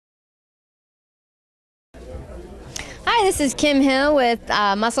Hi, this is Kim Hill with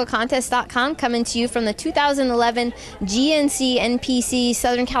musclecontest.com coming to you from the 2011 GNC NPC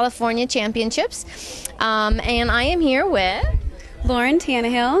Southern California Championships. And I am here with Lauren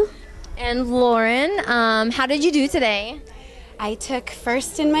Tannehill. And Lauren, how did you do today? I took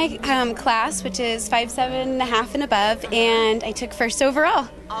first in my class, which is 5'7.5" and above, and I took first overall.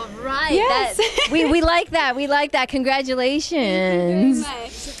 All right. Yes. We like that. We like that. Congratulations. Thank you very much.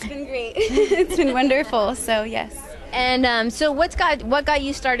 It's been great. It's been wonderful. So yes. And so what got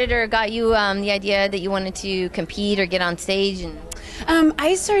you started, or got you the idea that you wanted to compete or get on stage? And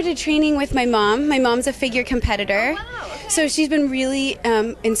I started training with my mom. My mom's a figure competitor. Oh, wow. Okay. So she's been really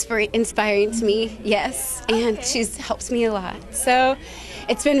inspiring to me, yes, and she's helps me a lot. So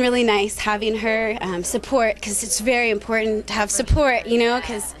it's been really nice having her support, because it's very important to have support, you know,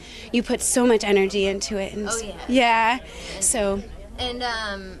 because you put so much energy into it. And yeah. So. And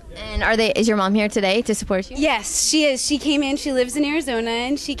is your mom here today to support you? Yes, she is. She came in. She lives in Arizona,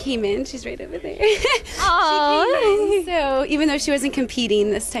 and she came in. She's right over there. Oh. She came in. So even though she wasn't competing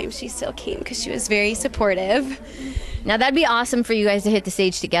this time, she still came because she was very supportive. Now that'd be awesome for you guys to hit the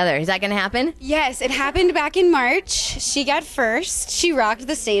stage together. Is that going to happen? Yes, it happened back in March. She got first. She rocked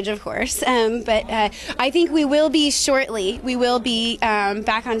the stage, of course. But I think we will be shortly. We will be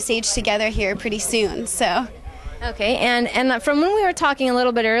back on stage together here pretty soon. So. Okay, and from when we were talking a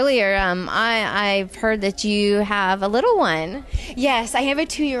little bit earlier, I've heard that you have a little one. Yes, I have a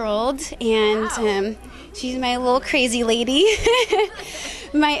 2-year-old, and she's my little crazy lady.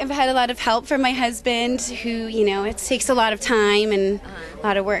 I've had a lot of help from my husband, who, you know, it takes a lot of time and a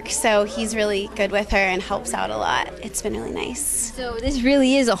lot of work, so he's really good with her and helps out a lot. It's been really nice. So this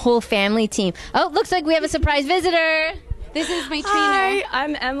really is a whole family team. Oh, looks like we have a surprise visitor. This is my trainer. Hi,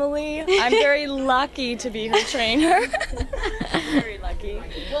 I'm Emily. I'm very lucky to be her trainer. Very lucky.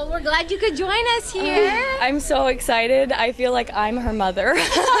 Well, we're glad you could join us here. I'm so excited. I feel like I'm her mother.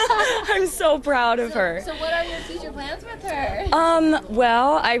 I'm so proud of her. So what are your future plans with her?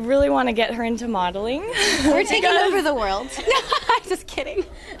 Well, I really want to get her into modeling. We're taking over the world. I'm just kidding.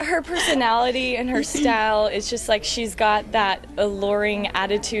 Her personality and her style is just like, she's got that alluring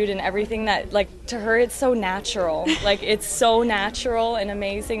attitude and everything that, like, to her it's so natural. Like, it's so natural and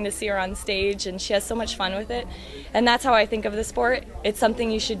amazing to see her on stage, and she has so much fun with it. And that's how I think of the sport. It's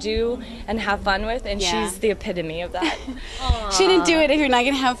something you should do and have fun with, and she's the epitome of that. Shouldn't do it if you're not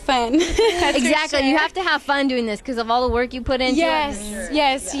going to have fun. Exactly. Sure. You have to have fun doing this because of all the work you put into it.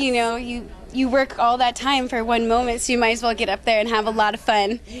 Yes, you know, you work all that time for one moment, so you might as well get up there and have a lot of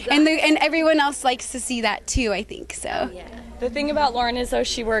fun. And everyone else likes to see that too, I think. So. The thing about Lauren is, though,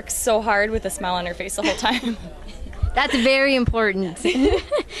 she works so hard with a smile on her face the whole time. That's very important.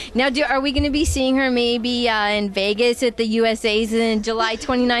 Now, are we going to be seeing her maybe in Vegas at the USA's in July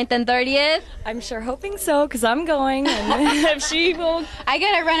 29th and 30th? I'm sure hoping so, because I'm going, and if she will... I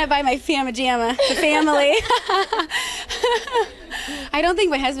got to run it by my family. I don't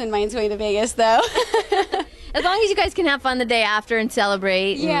think my husband minds going to Vegas, though. As long as you guys can have fun the day after and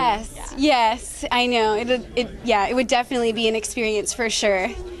celebrate. Yes, I know. It would definitely be an experience for sure.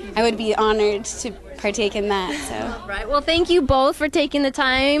 I would be honored to partake in that. So. All right. Well, thank you both for taking the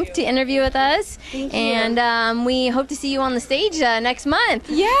time to interview with us. Thank you. And we hope to see you on the stage next month.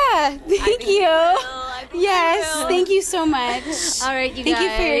 Yeah. Thank you. Yes. Thank you so much. All right, you guys. Thank you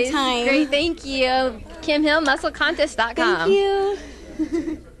for your time. Great. Thank you. Kim Hill, musclecontest.com. Thank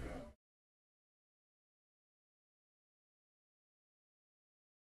you.